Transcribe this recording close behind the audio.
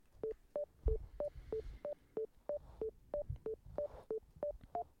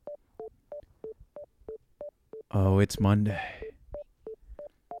Oh, it's Monday.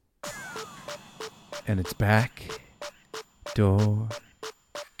 And it's back door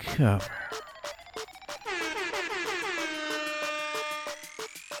cover.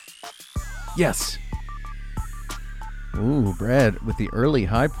 Yes. Ooh, Brad with the early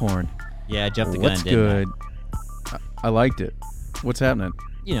high porn. Yeah, I jumped the gun. What's good? I liked it. What's happening?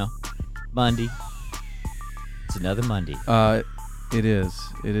 You know, Monday. It's another Monday. It is.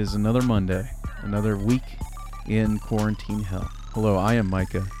 It is another Monday. Another week in quarantine hell. Hello, I am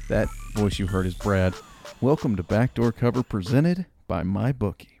Micah. That voice you heard is Brad. Welcome to Backdoor Cover presented by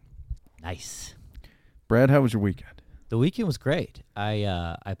MyBookie. Nice. Brad, how was your weekend? The weekend was great.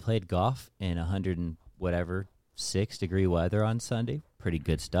 I played golf in 6-degree weather on Sunday. Pretty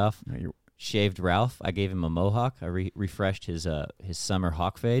good stuff. Shaved Ralph. I gave him a mohawk. I refreshed his summer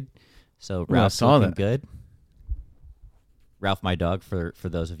hawk fade. So Ralph's looking good. Ralph, my dog, for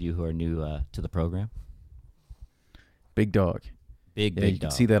those of you who are new to the program. Big dog. Big you dog.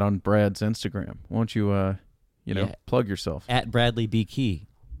 can see that on Brad's Instagram. Won't you, plug yourself? At Bradley B. Key.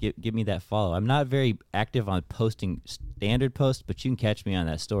 Give me that follow. I'm not very active on posting standard posts, but you can catch me on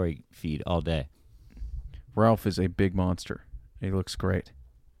that story feed all day. Ralph is a big monster. He looks great.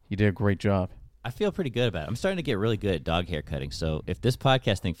 You did a great job. I feel pretty good about it. I'm starting to get really good at dog hair cutting, so if this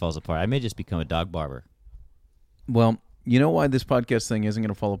podcast thing falls apart, I may just become a dog barber. Well, you know why this podcast thing isn't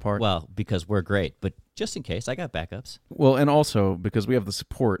going to fall apart? Well, because we're great, but just in case, I got backups. Well, and also because we have the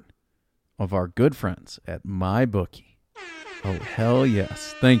support of our good friends at MyBookie. Oh, hell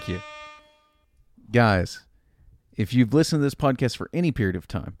yes. Thank you. Guys, if you've listened to this podcast for any period of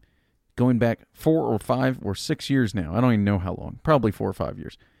time, going back 4 or 5 or 6 years now, I don't even know how long, probably 4 or 5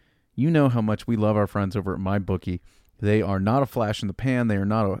 years, you know how much we love our friends over at MyBookie. They are not a flash in the pan. They are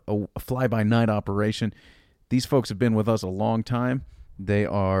not a fly-by-night operation. These folks have been with us a long time. They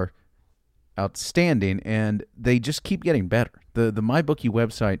are outstanding, and they just keep getting better. The MyBookie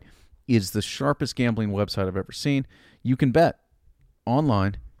website is the sharpest gambling website I've ever seen. You can bet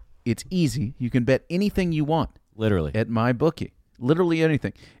online. It's easy. You can bet anything you want. Literally. At MyBookie. Literally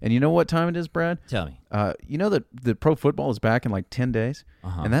anything. And you know what time it is, Brad? Tell me. You know that the pro football is back in like 10 days?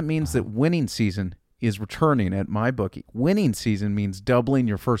 And that means that winning season is returning at MyBookie. Winning season means doubling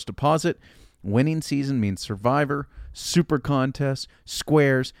your first deposit. Winning season means Survivor, Super Contest,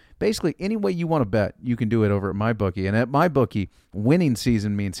 Squares. Basically, any way you want to bet, you can do it over at MyBookie. And at MyBookie, winning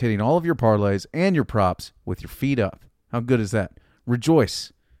season means hitting all of your parlays and your props with your feet up. How good is that?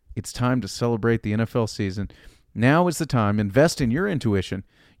 Rejoice. It's time to celebrate the NFL season. Now is the time. Invest in your intuition.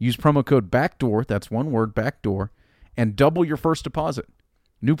 Use promo code BACKDOOR, that's one word, BACKDOOR, and double your first deposit.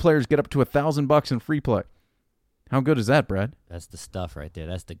 New players get up to $1,000 in free play. How good is that, Brad? That's the stuff right there.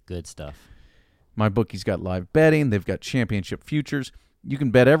 That's the good stuff. MyBookie's got live betting. They've got championship futures. You can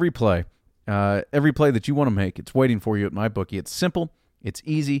bet every play that you want to make. It's waiting for you at MyBookie. It's simple. It's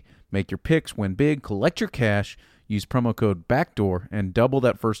easy. Make your picks, win big, collect your cash, use promo code BACKDOOR, and double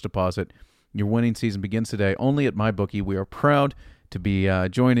that first deposit. Your winning season begins today only at MyBookie. We are proud to be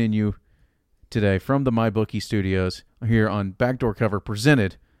joining you today from the MyBookie studios here on Backdoor Cover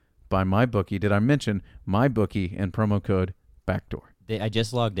presented by MyBookie. Did I mention MyBookie and promo code BACKDOOR? I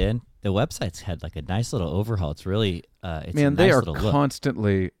just logged in. The website's had like a nice little overhaul. It's really, it's man, a nice they are little look.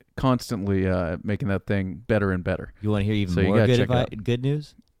 constantly making that thing better and better. You want to hear even more good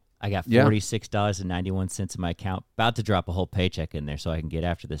news? I got $46.91 in my account. About to drop a whole paycheck in there so I can get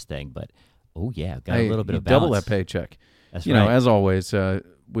after this thing. But got a little bit of balance. Double that paycheck. That's right. As always,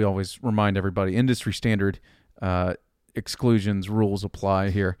 we always remind everybody, industry standard exclusions rules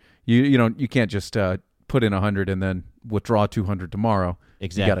apply here. You can't just put in 100 and then withdraw 200 tomorrow.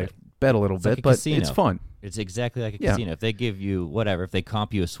 Exactly. You got to bet a little bit, like but casino. it's fun. It's exactly like a casino. If they give you whatever, if they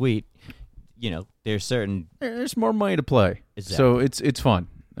comp you a suite, there's more money to play. Exactly. So it's fun.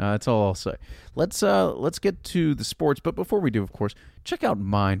 That's all I'll say. Let's get to the sports, but before we do, of course, check out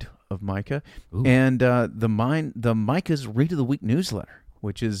Mind of Micah. Ooh. And the Micah's Read of the Week newsletter,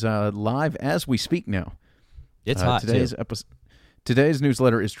 which is live as we speak now. It's hot today's too. Today's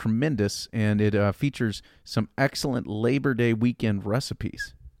newsletter is tremendous, and it features some excellent Labor Day weekend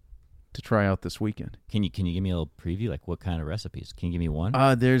recipes to try out this weekend. Can you give me a little preview? Like what kind of recipes? Can you give me one?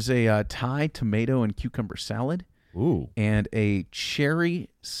 There's a Thai tomato and cucumber salad. Ooh. And a cherry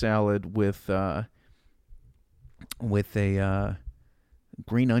salad with a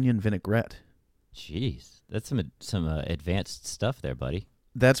green onion vinaigrette. Jeez, that's some advanced stuff there, buddy.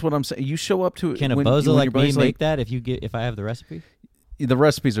 That's what I'm saying. You show up to it. Can a bozo like me make that if I have the recipe? The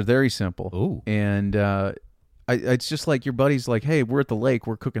recipes are very simple. Ooh. And it's just like your buddy's like, hey, we're at the lake.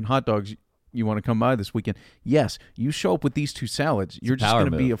 We're cooking hot dogs. you want to come by this weekend, yes, you show up with these 2 salads, you're just going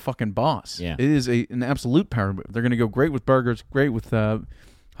to be a fucking boss. Yeah. It is an absolute power move. They're going to go great with burgers, great with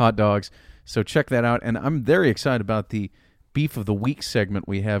hot dogs. So check that out. And I'm very excited about the Beef of the Week segment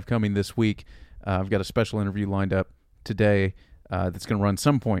we have coming this week. I've got a special interview lined up today that's going to run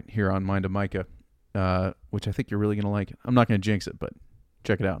some point here on Mind of Micah, which I think you're really going to like. I'm not going to jinx it, but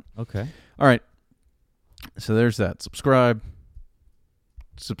check it out. Okay. All right. So there's that. Subscribe.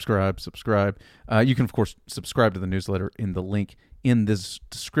 You can, of course, subscribe to the newsletter in the link in this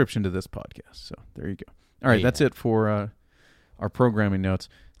description to this podcast. So there you go. All right, that's it for our programming notes.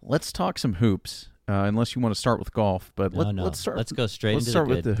 Let's talk some hoops, unless you want to start with golf. But let's start. Let's go straight into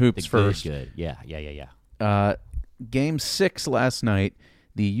with the hoops first. Good. Yeah. Game 6 last night,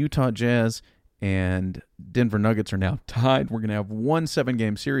 the Utah Jazz and Denver Nuggets are now tied. We're going to have one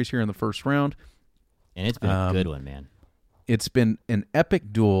 7-game series here in the first round. And it's been a good one, man. It's been an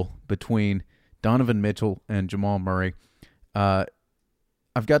epic duel between Donovan Mitchell and Jamal Murray. I've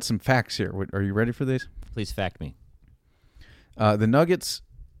got some facts here. Are you ready for these? Please fact me. The Nuggets,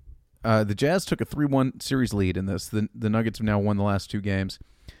 the Jazz took a 3-1 series lead in this. The Nuggets have now won the last 2 games.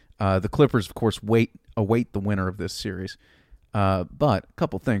 The Clippers, of course, await the winner of this series. But a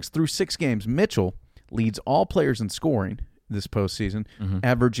couple things. Through 6 games, Mitchell leads all players in scoring this postseason,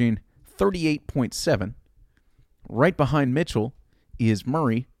 averaging 38.7. Right behind Mitchell is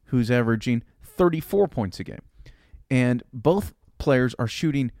Murray, who's averaging 34 points a game. And both players are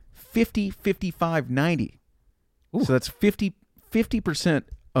shooting 50, 55, 90. Ooh. So that's 50%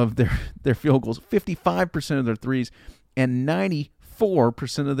 of their field goals, 55% of their threes, and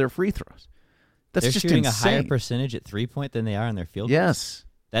 94% of their free throws. They're just shooting insane. A higher percentage at 3-point than they are on their field goals? Yes.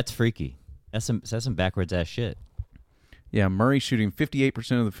 That's freaky. That's some backwards-ass shit. Yeah, Murray shooting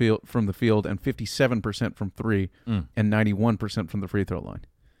 58% of the field from the field and 57% from 3 and 91% from the free throw line.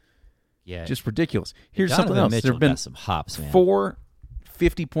 Yeah. Just ridiculous. Here's Donovan something else. Mitchell There have been some hops, man. 4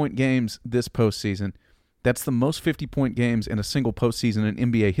 50-point games this postseason. That's the most 50-point games in a single postseason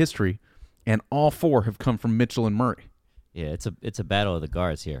in NBA history, and all 4 have come from Mitchell and Murray. Yeah, it's a battle of the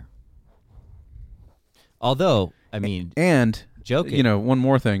guards here. Although, I mean, and joking. One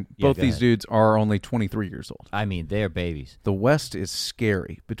more thing. Yeah, both these dudes are only 23 years old. I mean, they're babies. The West is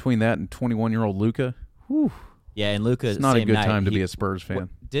scary. Between that and 21-year-old Luka, yeah, and Luka, it's not a good time to be a Spurs fan.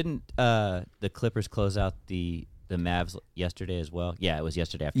 Didn't the Clippers close out the Mavs yesterday as well? Yeah, it was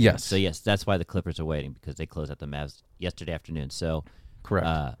yesterday afternoon. Yes. So yes, that's why the Clippers are waiting, because they closed out the Mavs yesterday afternoon. So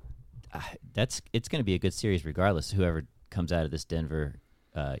correct. It's going to be a good series regardless. Whoever comes out of this Denver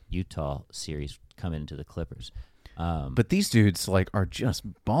Utah series coming into the Clippers. But these dudes are just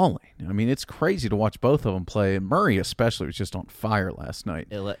balling. I mean, it's crazy to watch both of them play. Murray especially was just on fire last night.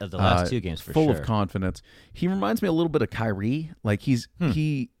 The last 2 games for full sure. Full of confidence. He reminds me a little bit of Kyrie.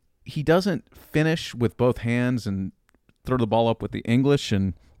 He doesn't finish with both hands and throw the ball up with the English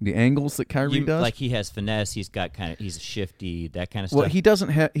and the angles that Kyrie does. Like, he has finesse. He's shifty, that kind of stuff. Well, he doesn't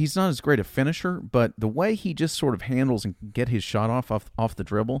have. He's not as great a finisher, but the way he just sort of handles and get his shot off the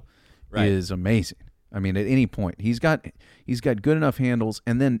dribble is amazing. I mean, at any point, he's got good enough handles.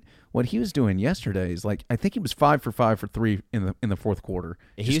 And then what he was doing yesterday is I think he was 5 for 5 for 3 in the fourth quarter.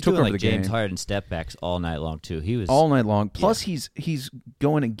 He was doing James Harden step backs all night long too. He was all night long. Plus, he's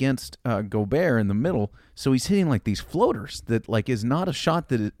going against Gobert in the middle, so he's hitting these floaters that is not a shot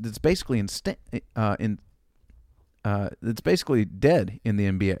that's basically that's basically dead in the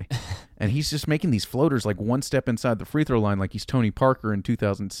NBA. And he's just making these floaters one step inside the free throw line, like he's Tony Parker in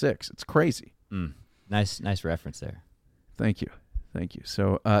 2006. It's crazy. Nice reference there. Thank you.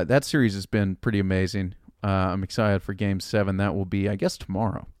 So that series has been pretty amazing. I'm excited for Game 7. That will be, I guess,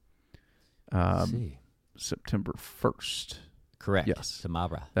 tomorrow. September 1st. Correct. Yes.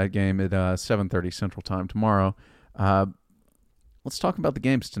 Tomorrow. That game at 7:30 Central Time tomorrow. Let's talk about the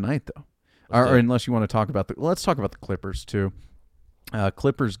games tonight, though. Or unless you want to talk about let's talk about the Clippers, too.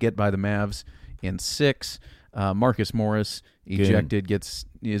 Clippers get by the Mavs in 6. Marcus Morris ejected,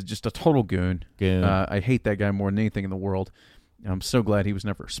 is just a total goon. I hate that guy more than anything in the world. I'm so glad he was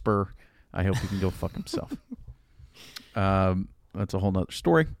never a Spur. I hope he can go fuck himself. That's a whole nother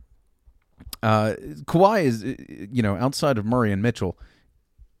story. Kawhi is, outside of Murray and Mitchell,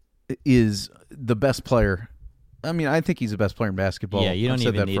 is the best player. I mean, I think he's the best player in basketball. Yeah, you don't I've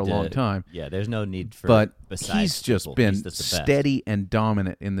said even that need for a long time. Yeah, there's no need for. But besides he's just people. been He's steady and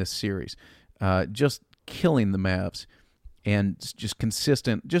dominant in this series, just killing the Mavs, and just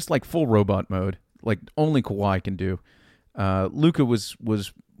consistent, just full robot mode, like only Kawhi can do. Luka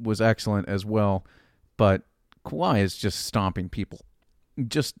was excellent as well, but Kawhi is just stomping people,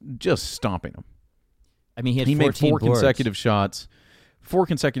 just stomping them. I mean, he made 4 consecutive shots, 4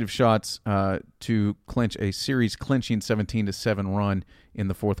 consecutive shots to clinch a series-clinching 17-7 run in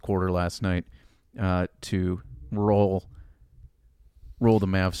the fourth quarter last night to roll the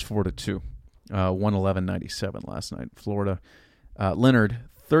Mavs 4-2, 111-97 last night. Florida. Leonard,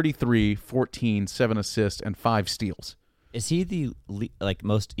 33, 14, 7 assists, and 5 steals. Is he the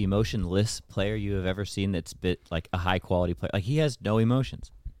most emotionless player you have ever seen that's like a high-quality player? Like, he has no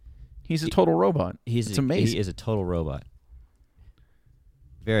emotions. He's a total robot. It's amazing. He is a total robot.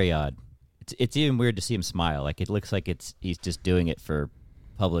 Very odd. It's even weird to see him smile. Like, it looks like he's just doing it for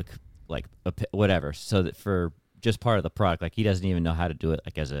public, like, whatever. So that for just part of the product, like, he doesn't even know how to do it,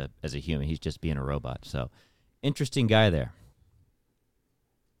 like, as a human. He's just being a robot. So, interesting guy there.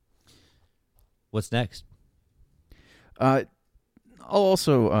 What's next? I'll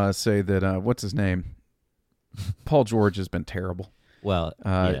also say that what's his name? Paul George has been terrible. Well,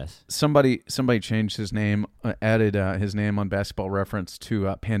 yes. Somebody changed his name, added his name on Basketball Reference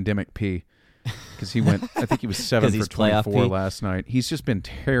to Pandemic P, because he went. I think he was 7 for 24 last night. He's just been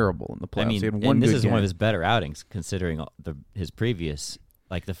terrible in the playoffs. I mean, he had one and this good is game. one of his better outings, considering his previous,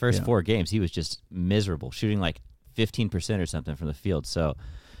 like the first 4 games, he was just miserable, shooting like 15% or something from the field. So.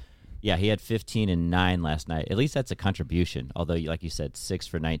 Yeah, he had 15 and 9 last night. At least that's a contribution. Although, like you said, 6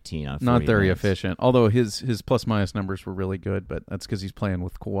 for 19 on 40 not very minutes. efficient. Although his plus minus numbers were really good, but that's because he's playing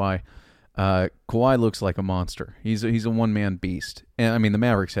with Kawhi. Kawhi looks like a monster. He's a one man beast, and I mean the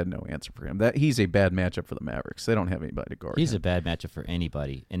Mavericks had no answer for him. He's a bad matchup for the Mavericks. They don't have anybody to guard. He's him. a bad matchup for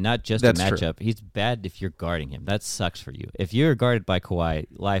anybody, and not just That's a matchup. true. He's bad if you're guarding him. That sucks for you. If you're guarded by Kawhi,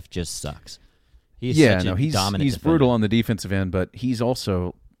 life just sucks. He's he's dominant. He's defender. brutal on the defensive end, but he's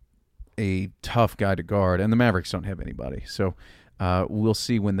also a tough guy to guard, and the Mavericks don't have anybody. So we'll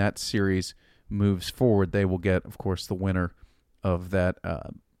see when that series moves forward. They will get, of course, the winner of that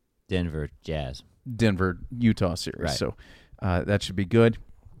Denver-Utah series. Right. So that should be good.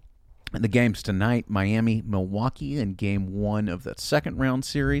 And the games tonight, Miami, Milwaukee in Game 1 of the second round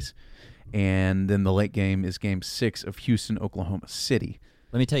series. And then the late game is Game 6 of Houston, Oklahoma City.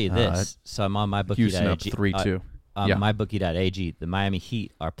 Let me tell you this. So I'm on MyBookie.ag. Houston up 3-2. MyBookie.ag, the Miami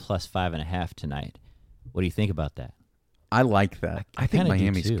Heat are plus 5.5 tonight. What do you think about that? I like that. I think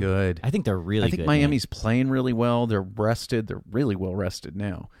Miami's good. I think they're really good. I think Miami's playing really well. They're rested. They're really well rested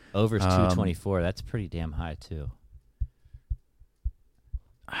now. Over's 224. That's pretty damn high, too.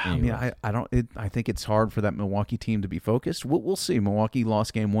 Anyway. I mean, I think it's hard for that Milwaukee team to be focused. We'll see. Milwaukee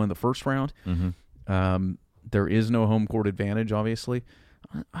lost Game 1 in the first round. Mm-hmm. There is no home court advantage, obviously.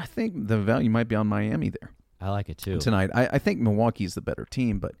 I think the value might be on Miami there. I like it, too. Tonight. I think Milwaukee's the better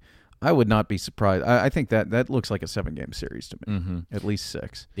team, but I would not be surprised. I think that looks like a 7-game series to me, at least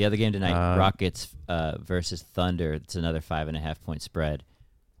 6. The other game tonight, Rockets versus Thunder. It's another 5.5-point spread.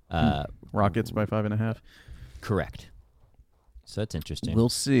 Rockets by 5.5? Correct. So that's interesting. We'll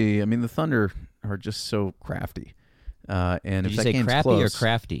see. I mean, the Thunder are just so crafty. And Did if you that say game's crappy close, or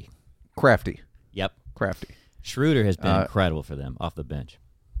crafty? Crafty. Yep. Crafty. Schroeder has been incredible for them off the bench.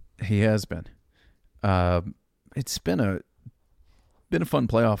 He has been. It's been a fun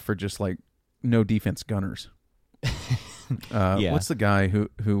playoff for just like no defense gunners. Yeah. What's the guy who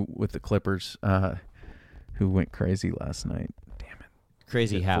with the Clippers who went crazy last night? Damn it!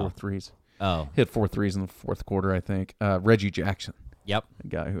 Crazy how? 4 threes. Oh, hit 4 threes in the fourth quarter. I think Reggie Jackson. Yep. A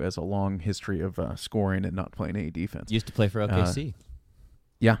guy who has a long history of scoring and not playing any defense. Used to play for OKC.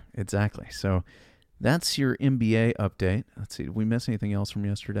 Yeah, exactly. So that's your NBA update. Let's see. Did we miss anything else from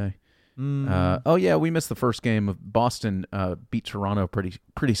yesterday? Oh yeah, we missed the first game of Boston beat Toronto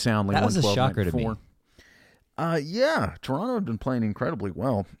pretty soundly. That was a shocker to me. Yeah, Toronto had been playing incredibly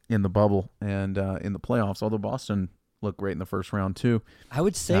well in the bubble and in the playoffs. Although Boston looked great in the first round too. I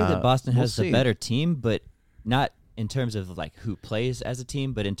would say that Boston has we'll the better team, but not in terms of like who plays as a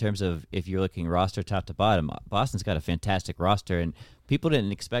team, but in terms of if you're looking roster top to bottom. Boston's got a fantastic roster, and people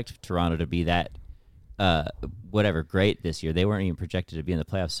didn't expect Toronto to be that great this year. They weren't even projected to be in the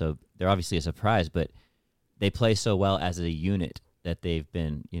playoffs, so they're obviously a surprise, but they play so well as a unit that they've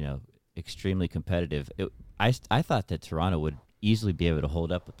been, extremely competitive. I thought that Toronto would easily be able to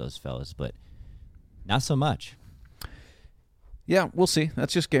hold up with those fellas, but not so much. Yeah, we'll see.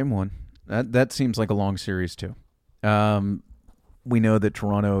 That's just game 1. That seems like a long series too. We know that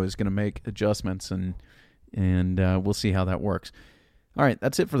Toronto is going to make adjustments, and we'll see how that works. All right,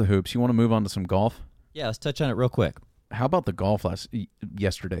 that's it for the hoops. You want to move on to some golf? Yeah, let's touch on it real quick. How about the golf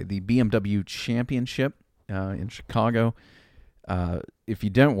yesterday? The BMW Championship in Chicago. If you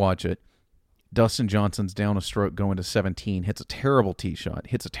don't watch it, Dustin Johnson's down a stroke going to 17, hits a terrible tee shot,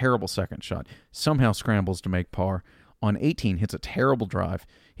 hits a terrible second shot, somehow scrambles to make par. On 18, hits a terrible drive,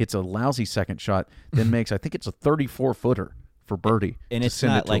 hits a lousy second shot, then makes, I think it's a 34-footer for birdie. And it's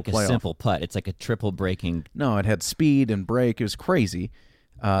not like a simple putt. It's like a triple breaking. No, it had speed and break. It was crazy.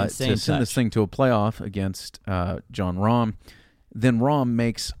 To send this thing to a playoff against Jon Rahm. Then Rahm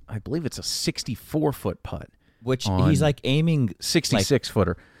makes, I believe it's a 64-foot putt. Which he's like aiming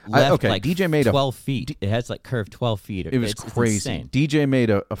 66-footer. Left, DJ made 12 feet. It has like curved 12 feet. It was crazy. DJ made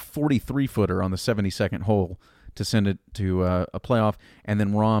a 43-footer on the 72nd hole to send it to a playoff, and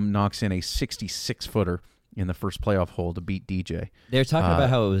then Rahm knocks in a 66-footer in the first playoff hole to beat DJ. They're talking about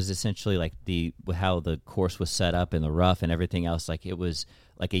how it was essentially like how the course was set up in the rough and everything else. Like it was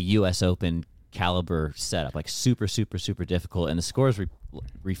like a U.S. Open caliber setup, like super, super, super difficult, and the scores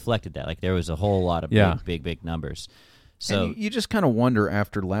reflected that. Like there was a whole lot of big numbers. So and you just kind of wonder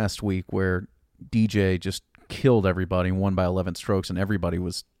after last week where DJ just killed everybody and won by 11 strokes, and everybody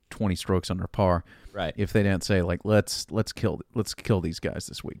was 20 strokes under par. Right. If they didn't say like let's kill these guys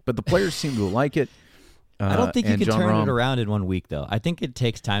this week, but the players seem to like it. I don't think you can turn it around in 1 week, though. I think it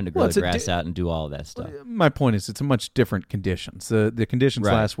takes time to grow the grass out and do all of that stuff. My point is, it's a much different conditions. The conditions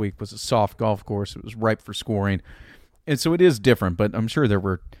last week was a soft golf course. It was ripe for scoring, and so it is different. But I'm sure there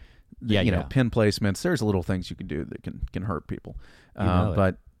were, pin placements. There's little things you can do that can hurt people,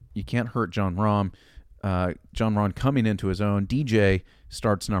 but you can't hurt Jon Rahm. Jon Rahm coming into his own. DJ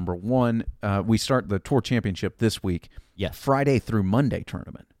starts number 1. We start the Tour Championship this week. Yes. Friday through Monday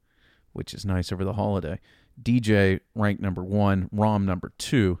tournament, which is nice over the holiday. DJ ranked number 1, Rahm number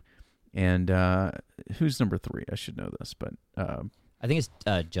 2, and who's number 3? I should know this, but I think it's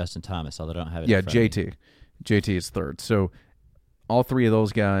Justin Thomas, although I don't have it. Yeah, JT. JT is 3rd. So all 3 of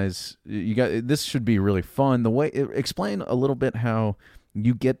those guys, this should be really fun. Explain a little bit how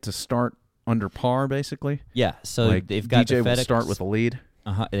you get to start under par, basically. Yeah, so they've got DJ the FedEx, will start with a lead.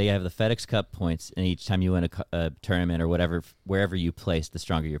 They have the FedEx Cup points, and each time you win a tournament or whatever, wherever you place, the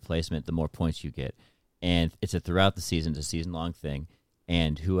stronger your placement, the more points you get. And it's throughout the season, it's a season-long thing.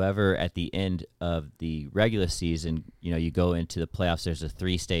 And whoever at the end of the regular season, you go into the playoffs, there's a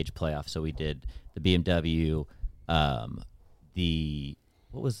 3-stage playoff. So we did the BMW, what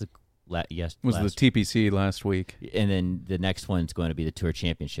was the was the TPC last week. And then the next one's going to be the Tour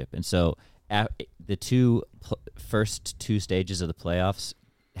Championship. And so the first two stages of the playoffs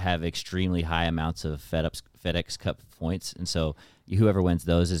have extremely high amounts of FedEx Cup points, and so whoever wins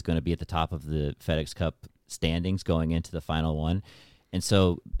those is going to be at the top of the FedEx Cup standings going into the final one. And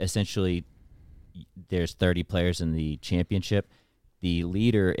so essentially there's 30 players in the championship. The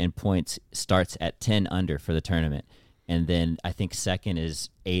leader in points starts at 10 under for the tournament, and then I think second is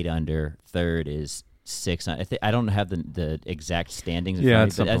 8 under, third is 6 under. I don't have the exact standings in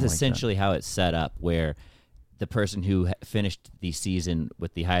front of me, but that's essentially how it's set up, where the person who finished the season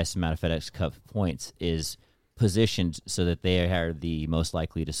with the highest amount of FedEx Cup points is positioned so that they are the most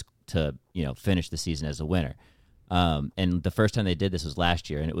likely to finish the season as a winner. And the first time they did this was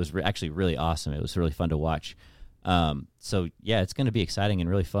last year, and it was actually really awesome. It was really fun to watch. So yeah, it's going to be exciting and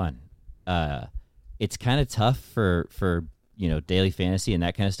really fun. It's kind of tough for daily fantasy and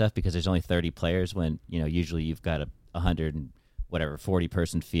that kind of stuff because there's only 30 players when usually you've got a 100 and whatever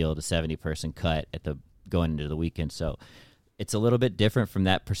 40-person field, a 70-person cut at the going into the weekend. So it's a little bit different from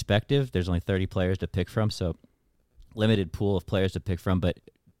that perspective. There's only 30 players to pick from, so limited pool of players to pick from, but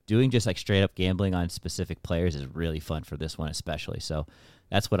doing just like straight up gambling on specific players is really fun for this one especially. So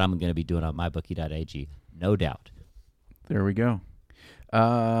that's what I'm going to be doing on mybookie.ag, no doubt. There we go.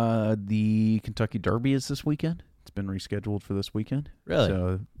 The Kentucky Derby is this weekend. It's been rescheduled for this weekend. Really?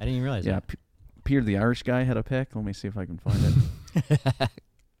 So, I didn't even realize that. Peter the Irish guy had a pick. Let me see if I can find it.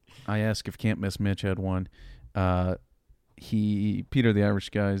 I asked if Can't Miss Mitch had one. Peter the Irish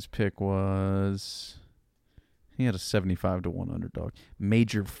guy's pick was, he had a 75-1 underdog.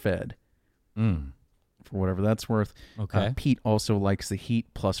 Major Fed. For whatever that's worth. Okay. Pete also likes the Heat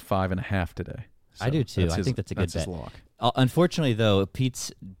plus 5.5 today. So I do too. I think that's a good bet. His lock. Unfortunately, though,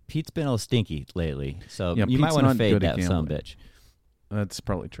 Pete's been a little stinky lately, so you Pete's might want to fade that son bitch. That's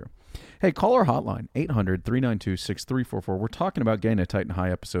probably true. Hey, call our hotline, 800-392-6344. We're talking about getting a Titan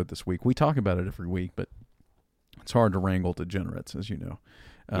High episode this week. We talk about it every week, but it's hard to wrangle degenerates, as you know.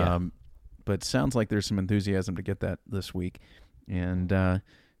 Yeah. But it sounds like there's some enthusiasm to get that this week. And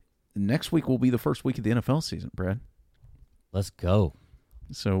next week will be the first week of the NFL season, Brad. Let's go.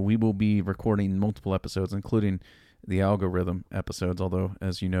 So we will be recording multiple episodes, including the algorithm episodes, although,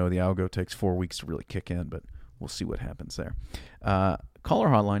 as you know, the algo takes 4 weeks to really kick in, but we'll see what happens there. Call our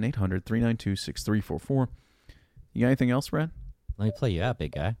hotline, 800-392-6344. You got anything else, Brad? Let me play you out,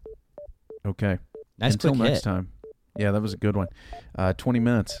 big guy. Okay. Nice Until quick next hit. time. Yeah, that was a good one. 20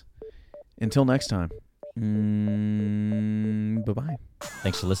 minutes. Until next time. Bye-bye.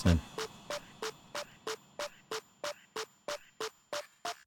 Thanks for listening.